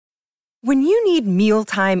When you need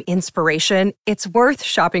mealtime inspiration, it's worth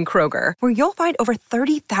shopping Kroger, where you'll find over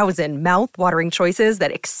 30,000 mouth-watering choices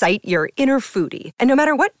that excite your inner foodie. And no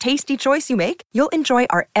matter what tasty choice you make, you'll enjoy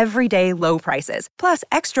our everyday low prices, plus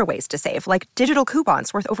extra ways to save, like digital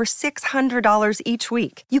coupons worth over $600 each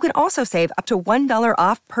week. You can also save up to $1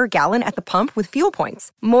 off per gallon at the pump with fuel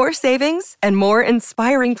points. More savings and more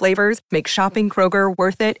inspiring flavors make shopping Kroger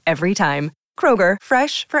worth it every time. Kroger,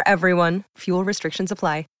 fresh for everyone. Fuel restrictions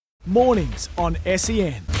apply. Mornings on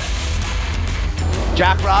SEN.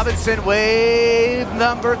 Jack Robinson, wave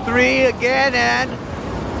number 3 again, and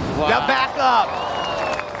the backup.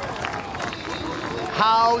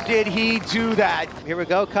 How did he do that? Here we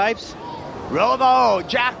go, Kipes. Robo,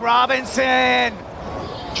 Jack Robinson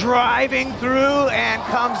driving through and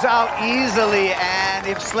comes out easily. And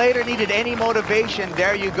if Slater needed any motivation,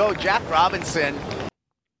 there you go, Jack Robinson.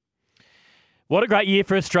 What a great year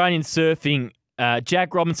for Australian surfing.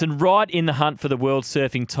 Jack Robinson right in the hunt for the World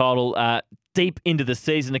Surfing title deep into the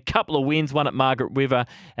season. A couple of wins, one at Margaret River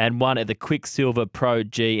and one at the Quicksilver Pro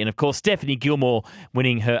G. And, of course, Stephanie Gilmore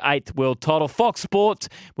winning her 8th world title. Fox Sports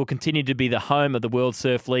will continue to be the home of the World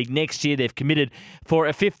Surf League next year. They've committed for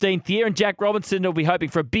a 15th year, and Jack Robinson will be hoping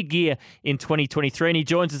for a big year in 2023. And he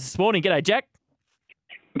joins us this morning. G'day, Jack.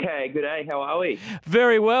 Okay, good day. How are we?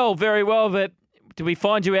 Very well, very well. But did we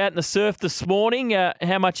find you out in the surf this morning?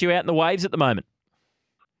 How much are you out in the waves at the moment?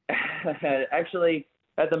 Actually,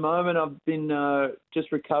 at the moment, I've been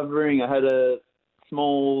just recovering. I had a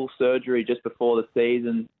small surgery just before the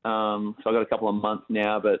season, so I've got a couple of months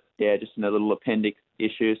now, but yeah, just a little appendix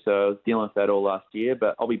issue, so I was dealing with that all last year,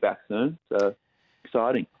 but I'll be back soon, so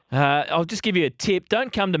exciting. I'll just give you a tip.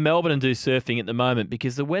 Don't come to Melbourne and do surfing at the moment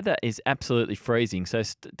because the weather is absolutely freezing. So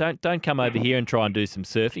don't come over here and try and do some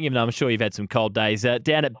surfing, even though I'm sure you've had some cold days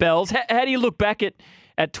down at Bells. How do you look back at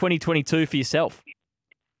 2022 for yourself?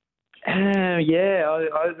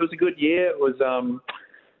 It was a good year. It was, it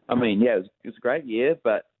was a great year,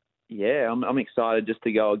 but yeah, I'm excited just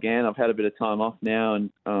to go again. I've had a bit of time off now, and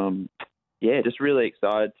just really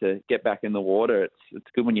excited to get back in the water. It's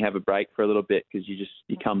good when you have a break for a little bit because you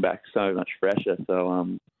come back so much fresher.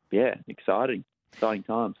 So exciting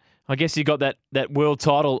times. I guess you got that world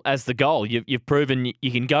title as the goal. You've proven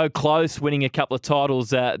you can go close, winning a couple of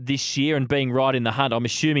titles this year and being right in the hunt. I'm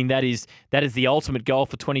assuming that is the ultimate goal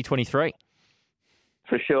for 2023.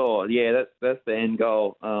 For sure, yeah, that's the end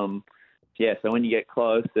goal. So when you get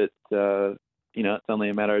close, it's only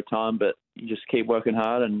a matter of time, but you just keep working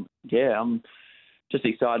hard, and I'm just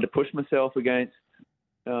excited to push myself against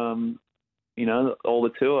all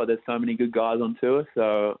the tour. There's so many good guys on tour,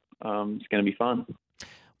 so it's going to be fun.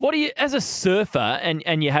 What do you, as a surfer,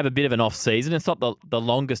 and you have a bit of an off season? It's not the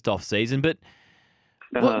longest off season, but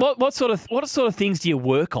what sort of things do you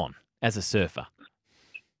work on as a surfer?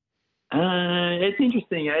 It's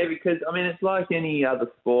interesting, because it's like any other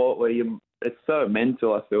sport where it's so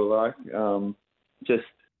mental. I feel like just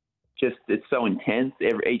it's so intense.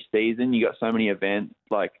 Each season you got so many events.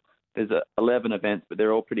 Like there's 11 events, but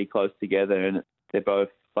they're all pretty close together, and they're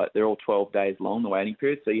all 12 days long, the waiting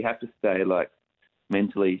period. So you have to stay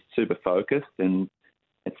mentally super focused, and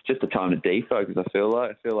it's just a time to defocus. I feel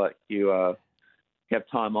like you have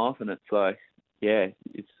time off, and it's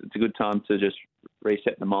it's a good time to just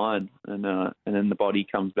reset the mind, and then the body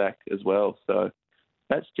comes back as well. So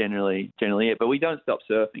that's generally it. But we don't stop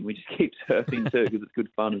surfing; we just keep surfing too because it's good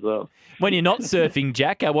fun as well. When you're not surfing,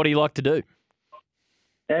 Jack, what do you like to do?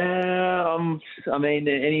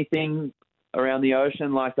 Anything around the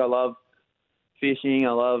ocean. Like I love fishing.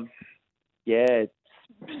 I love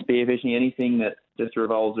spearfishing, anything that just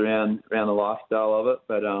revolves around the lifestyle of it.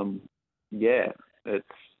 But it's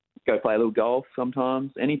go play a little golf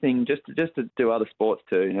sometimes. Anything just to do other sports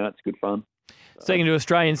too. It's good fun. Speaking to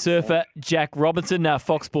Australian surfer Jack Robinson,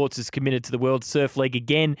 Fox Sports is committed to the World Surf League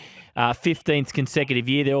again, 15th consecutive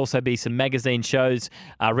year. There'll also be some magazine shows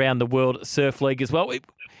around the World Surf League as well.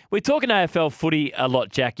 We're talking AFL footy a lot,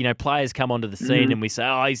 Jack. Players come onto the scene and we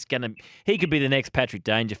say, he could be the next Patrick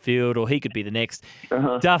Dangerfield, or he could be the next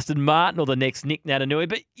Dustin Martin, or the next Nick Natanui.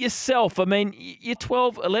 But yourself, you're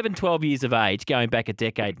 12 years of age, going back a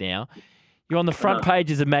decade now. You're on the front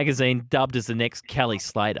pages of magazine, dubbed as the next Kelly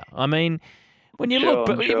Slater. When you look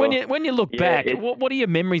back, what are your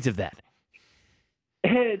memories of that?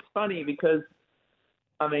 It's funny because,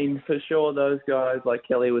 for sure, those guys like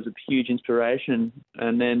Kelly was a huge inspiration.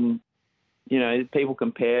 And then, people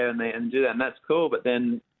compare and do that, and that's cool. But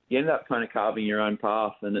then you end up kind of carving your own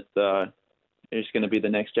path, and it's going to be the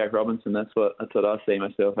next Jack Robinson. That's what I see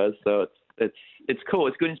myself as. So it's cool.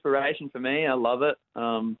 It's good inspiration for me. I love it.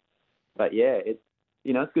 But yeah, it's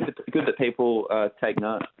good that people take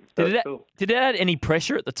note. So Did it's it, cool. did it add any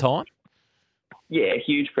pressure at the time? Yeah,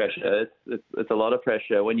 huge pressure. It's a lot of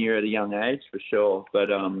pressure when you're at a young age, for sure. But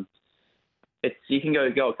you can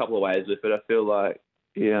go a couple of ways with it. I feel like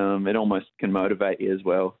it almost can motivate you as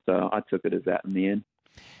well. So I took it as that in the end.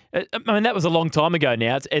 I mean, that was a long time ago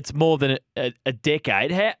now. It's more than a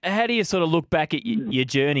decade. How do you sort of look back at your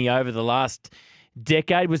journey over the last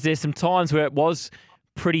decade? Was there some times where it was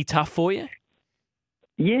pretty tough for you?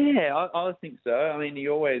 Yeah, I think so. I mean,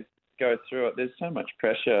 you always go through it. There's so much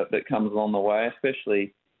pressure that comes along the way,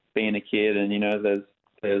 especially being a kid. And,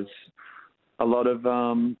 there's a lot of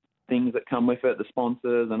things that come with it, the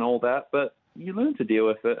sponsors and all that. But you learn to deal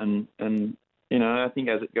with it. And I think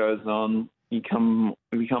as it goes on, you become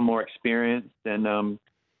more experienced and,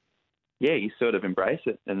 you sort of embrace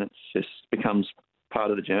it. And it just becomes part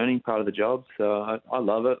of the journey, part of the job. So I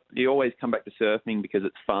love it. You always come back to surfing because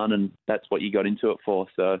it's fun and that's what you got into it for.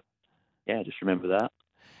 So, yeah, just remember that.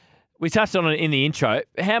 We touched on it in the intro.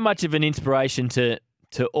 How much of an inspiration to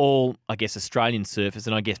all, I guess, Australian surfers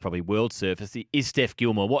and I guess probably world surfers is Steph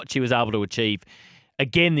Gilmore, what she was able to achieve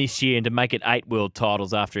again this year and to make it 8 world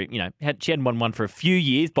titles after, she hadn't won one for a few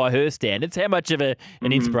years by her standards. How much of an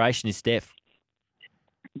inspiration is Steph?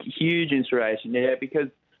 Huge inspiration, yeah, because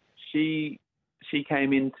she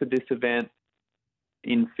came into this event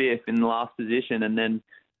in 5th in the last position and then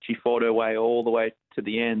she fought her way all the way to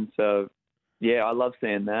the end. So, yeah, I love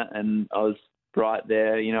seeing that. And I was right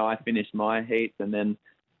there. I finished my heats and then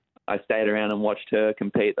I stayed around and watched her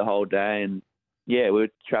compete the whole day. And, yeah, we were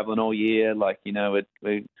traveling all year.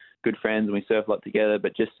 We're good friends and we surf a lot together.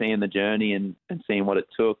 But just seeing the journey and seeing what it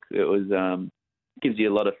took, it was gives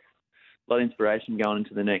you a lot of inspiration going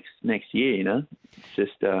into the next year, It's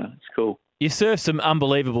just it's cool. You surf some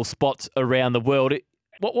unbelievable spots around the world.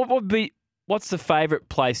 What's the favourite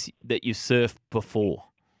place that you surfed before?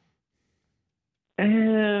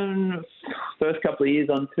 First couple of years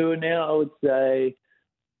on tour now, I would say,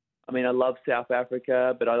 I love South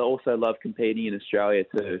Africa, but I also love competing in Australia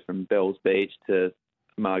too, from Bells Beach to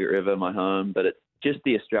Margaret River, my home. But it's just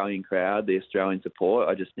the Australian crowd, the Australian support.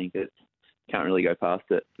 I just think can't really go past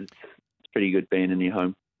it. It's pretty good being in your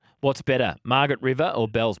home. What's better, Margaret River or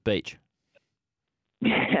Bells Beach?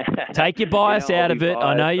 Take your bias out of it.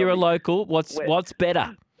 I know you're a local. What's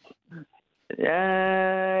better?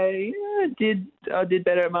 I did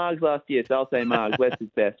better at Margs last year, so I'll say Margs. West is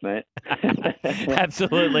best, mate.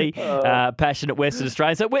 Absolutely. Passionate Western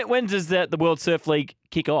Australian. So when does the World Surf League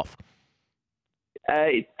kick off?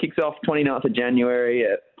 It kicks off 29th of January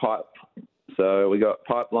at Pipe. So we got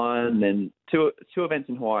Pipeline, then two events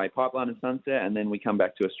in Hawaii, Pipeline and Sunset, and then we come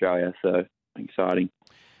back to Australia. So exciting.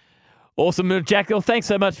 Awesome. Jack, thanks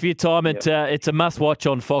so much for your time. Yep. It's a must-watch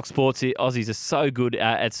on Fox Sports. The Aussies are so good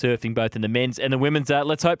at surfing, both in the men's and the women's.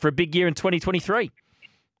 Let's hope for a big year in 2023.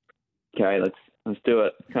 Okay, let's do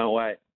it. Can't wait.